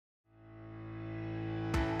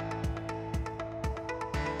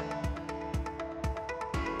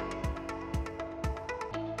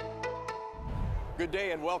Good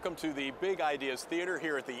day and welcome to the Big Ideas Theater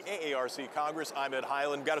here at the AARC Congress. I'm Ed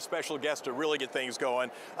Highland. Got a special guest to really get things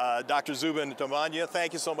going. Dr. Zubin Damania,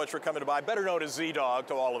 thank you so much for coming by. Better known as ZDogg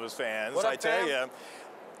to all of his fans. What up, I tell fam? you,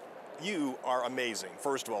 you are amazing.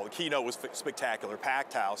 First of all, the keynote was spectacular,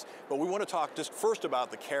 packed house. But we want to talk just first about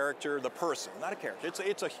the character, the person, not a character.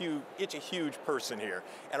 It's a huge person here.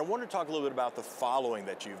 And I want to talk a little bit about the following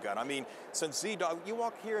that you've got. I mean, since ZDogg, you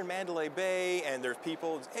walk here in Mandalay Bay, and there's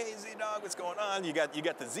people. Hey, ZDogg, what's going on? You got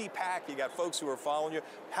the Z Pack. You got folks who are following you.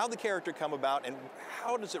 How did the character come about, and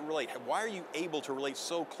how does it relate? Why are you able to relate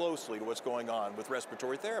so closely to what's going on with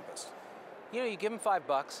respiratory therapists? You know, you give them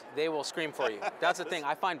 $5, they will scream for you. That's the thing.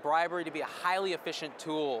 I find bribery to be a highly efficient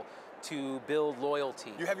tool to build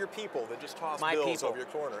loyalty. You have your people that just toss my bills people. over your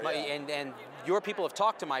corner. And your people have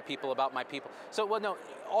talked to my people about my people. So, well, no,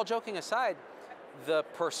 all joking aside, the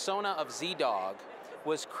persona of ZDogg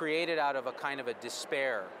was created out of a kind of a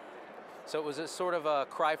despair. So it was a sort of a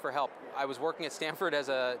cry for help. I was working at Stanford as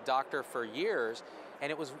a doctor for years,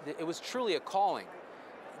 and it was truly a calling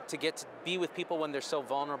to get to be with people when they're so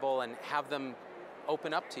vulnerable and have them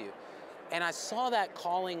open up to you. And I saw that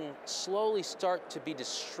calling slowly start to be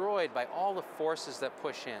destroyed by all the forces that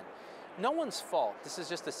push in. No one's fault. This is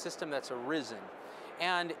just a system that's arisen.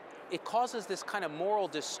 And it causes this kind of moral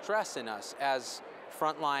distress in us as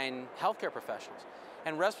frontline healthcare professionals.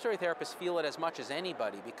 And respiratory therapists feel it as much as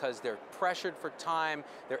anybody because they're pressured for time,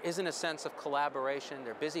 there isn't a sense of collaboration,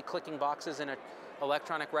 they're busy clicking boxes in an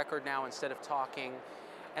electronic record now instead of talking.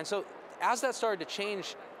 And so as that started to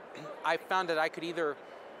change, I found that I could either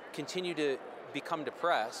continue to become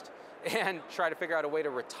depressed and try to figure out a way to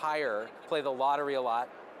retire, play the lottery a lot,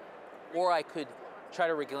 or I could try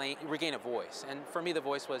to regain a voice. And for me, the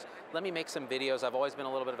voice was, let me make some videos. I've always been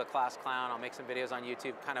a little bit of a class clown. I'll make some videos on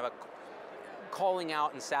YouTube, kind of calling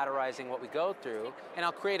out and satirizing what we go through. And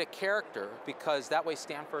I'll create a character because that way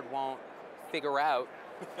Stanford won't figure out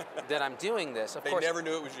that I'm doing this. Of course, They never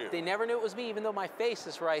knew it was you. They never knew it was me, even though my face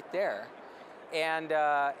is right there.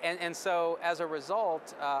 And so as a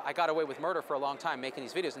result, I got away with murder for a long time making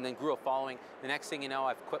these videos and then grew a following. The next thing you know,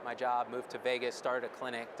 I've quit my job, moved to Vegas, started a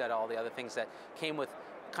clinic, did all the other things that came with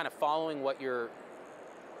kind of following what your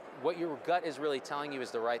gut is really telling you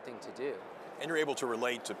is the right thing to do. And you're able to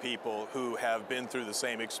relate to people who have been through the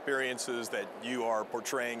same experiences that you are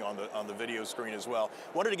portraying on the video screen as well.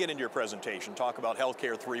 Wanted to get into your presentation, talk about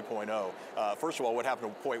Healthcare 3.0. First of all, what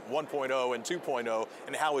happened to 1.0 and 2.0,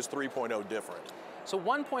 and how is 3.0 different? So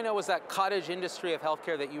 1.0 was that cottage industry of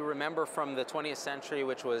healthcare that you remember from the 20th century,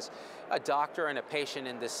 which was a doctor and a patient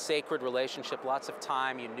in this sacred relationship, lots of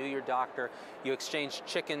time, you knew your doctor, you exchanged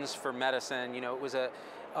chickens for medicine, you know, it was a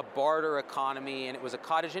barter economy, and it was a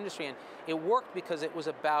cottage industry, and it worked because it was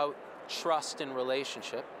about trust and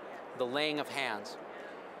relationship, the laying of hands.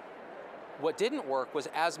 What didn't work was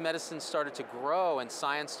as medicine started to grow and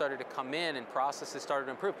science started to come in and processes started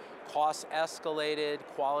to improve, costs escalated,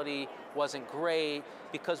 quality wasn't great,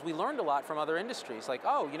 because we learned a lot from other industries, like,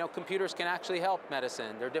 oh, you know, computers can actually help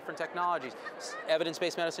medicine, there are different technologies,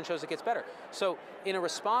 evidence-based medicine shows it gets better. So in a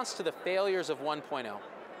response to the failures of 1.0,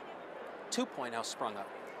 2.0 sprung up.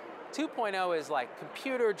 2.0 is like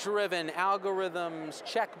computer-driven algorithms,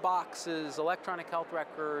 check boxes, electronic health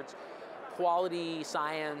records, quality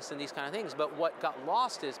science, and these kind of things. But what got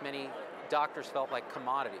lost is many doctors felt like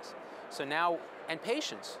commodities. So now, and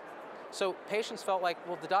patients. So patients felt like,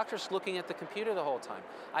 well, the doctor's looking at the computer the whole time.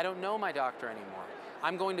 I don't know my doctor anymore.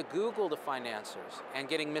 I'm going to Google to find answers and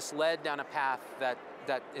getting misled down a path that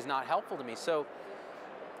is not helpful to me. So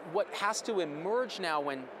what has to emerge now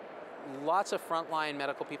when lots of frontline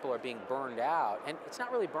medical people are being burned out, and it's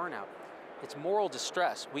not really burnout, it's moral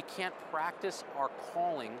distress. We can't practice our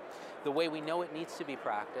calling the way we know it needs to be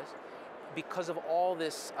practiced because of all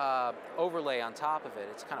this overlay on top of it.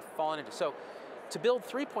 It's kind of fallen into. So to build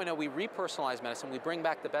 3.0, we repersonalize medicine. We bring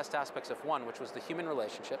back the best aspects of 1, which was the human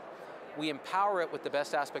relationship. We empower it with the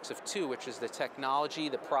best aspects of 2, which is the technology,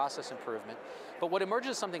 the process improvement. But what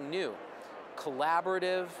emerges is something new,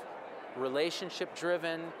 collaborative,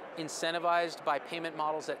 relationship-driven, incentivized by payment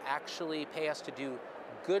models that actually pay us to do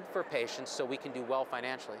good for patients so we can do well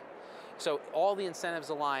financially. So all the incentives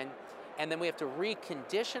align, and then we have to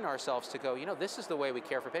recondition ourselves to go, you know, this is the way we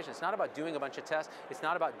care for patients. It's not about doing a bunch of tests, it's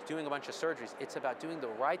not about doing a bunch of surgeries, it's about doing the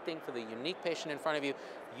right thing for the unique patient in front of you,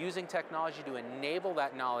 using technology to enable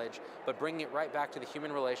that knowledge, but bringing it right back to the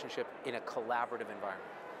human relationship in a collaborative environment.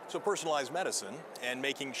 So personalized medicine and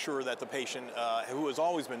making sure that the patient, who has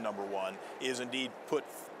always been number one, is indeed put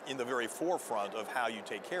in the very forefront of how you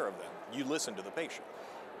take care of them. You listen to the patient.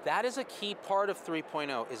 That is a key part of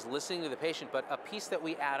 3.0, is listening to the patient, but a piece that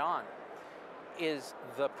we add on is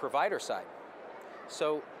the provider side.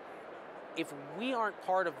 So if we aren't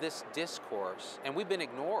part of this discourse, and we've been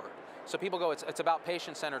ignored, so people go, it's about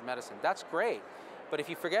patient-centered medicine. That's great, but if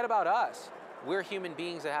you forget about us, we're human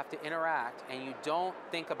beings that have to interact, and you don't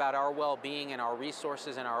think about our well-being and our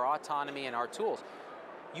resources and our autonomy and our tools,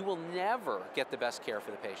 you will never get the best care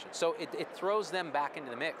for the patient. So it throws them back into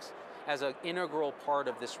the mix as an integral part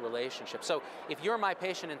of this relationship. So if you're my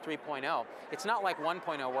patient in 3.0, it's not like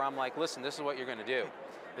 1.0 where I'm like, listen, this is what you're going to do.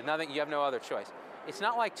 There's nothing, you have no other choice. It's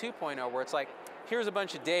not like 2.0 where it's like, here's a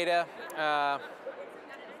bunch of data,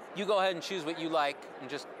 you go ahead and choose what you like and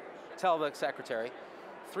just tell the secretary.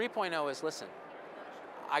 3.0 is, listen,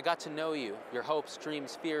 I got to know you, your hopes,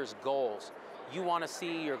 dreams, fears, goals. You want to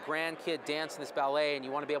see your grandkid dance in this ballet and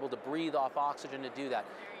you want to be able to breathe off oxygen to do that.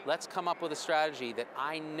 Let's come up with a strategy that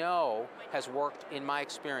I know has worked in my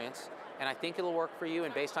experience, and I think it'll work for you,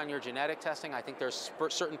 and based on your genetic testing, I think there's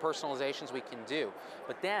certain personalizations we can do.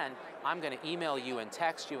 But then I'm going to email you and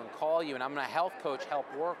text you and call you, and I'm going to health coach help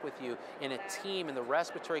work with you in a team, and the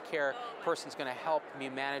respiratory care person's going to help you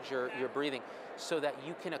manage your breathing so that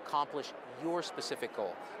you can accomplish your specific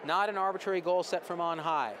goal. Not an arbitrary goal set from on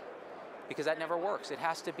high, because that never works. It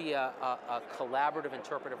has to be a collaborative,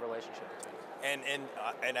 interpretive relationship between you.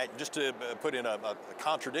 And just to put in a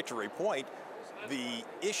contradictory point, the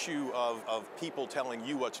issue of people telling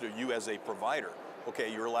you what to do, you as a provider,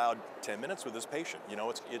 okay, you're allowed 10 minutes with this patient. You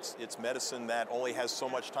know, it's medicine that only has so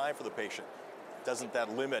much time for the patient. Doesn't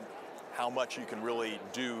that limit how much you can really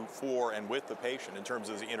do for and with the patient in terms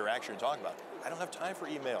of the interaction you're talking about? I don't have time for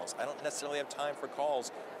emails. I don't necessarily have time for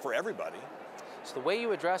calls for everybody. So the way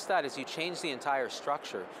you address that is you change the entire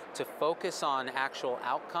structure to focus on actual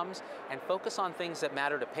outcomes and focus on things that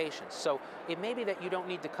matter to patients. So it may be that you don't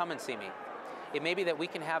need to come and see me. It may be that we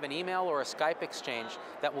can have an email or a Skype exchange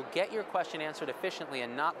that will get your question answered efficiently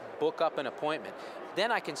and not book up an appointment.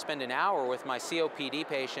 Then I can spend an hour with my COPD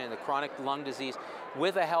patient, the chronic lung disease,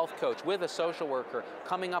 with a health coach, with a social worker,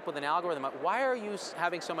 coming up with an algorithm. Why are you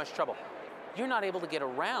having so much trouble? You're not able to get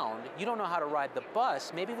around, you don't know how to ride the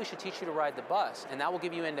bus, maybe we should teach you to ride the bus, and that will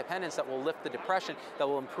give you independence, that will lift the depression, that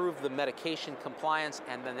will improve the medication compliance,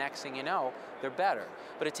 and the next thing you know, they're better.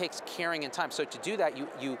 But it takes caring and time. So to do that,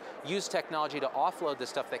 you use technology to offload the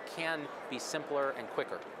stuff that can be simpler and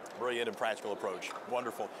quicker. Brilliant and practical approach.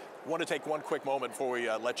 Wonderful. I want to take one quick moment before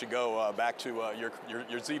we let you go back to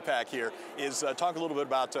your Z-Pack here, is talk a little bit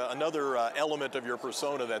about another element of your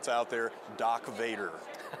persona that's out there, Doc Vader.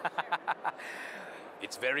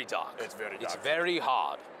 It's very dark. It's very dark. It's very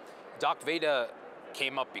hard. Doc Vader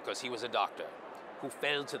came up because he was a doctor who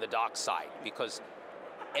fell to the dark side because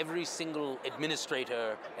every single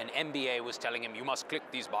administrator and MBA was telling him, you must click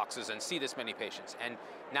these boxes and see this many patients. And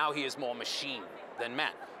now he is more machine than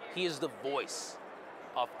man. He is the voice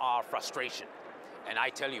of our frustration. And I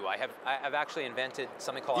tell you, I've actually invented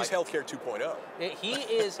something called... He's healthcare 2.0.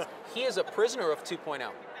 He is a prisoner of 2.0.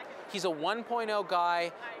 He's a 1.0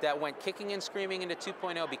 guy that went kicking and screaming into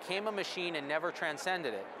 2.0, became a machine and never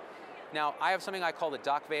transcended it. Now, I have something I call the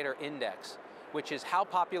Doc Vader Index, which is how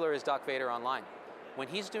popular is Doc Vader online. When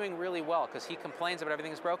he's doing really well, because he complains about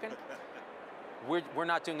everything's broken, we're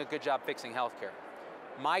not doing a good job fixing healthcare.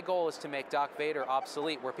 My goal is to make Doc Vader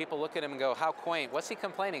obsolete, where people look at him and go, how quaint, what's he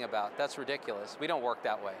complaining about? That's ridiculous. We don't work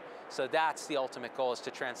that way. So that's the ultimate goal, is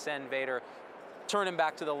to transcend Vader, turn him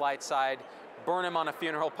back to the light side, burn him on a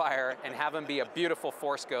funeral pyre, and have him be a beautiful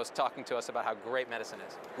Force ghost talking to us about how great medicine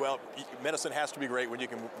is. Well, medicine has to be great when you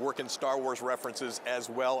can work in Star Wars references as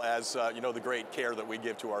well as you know, the great care that we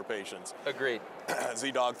give to our patients. Agreed.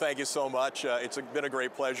 Z-Dog, thank you so much. It's been a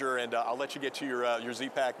great pleasure, and I'll let you get to your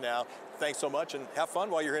Z-Pack now. Thanks so much, and have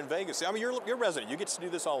fun while you're in Vegas. I mean, you're a resident. You get to do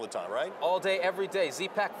this all the time, right? All day, every day.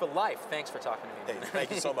 Z-Pack for life. Thanks for talking to me. Hey,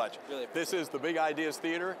 thank you so much. Really this is the Big Ideas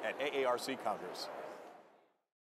Theater at AARC Congress.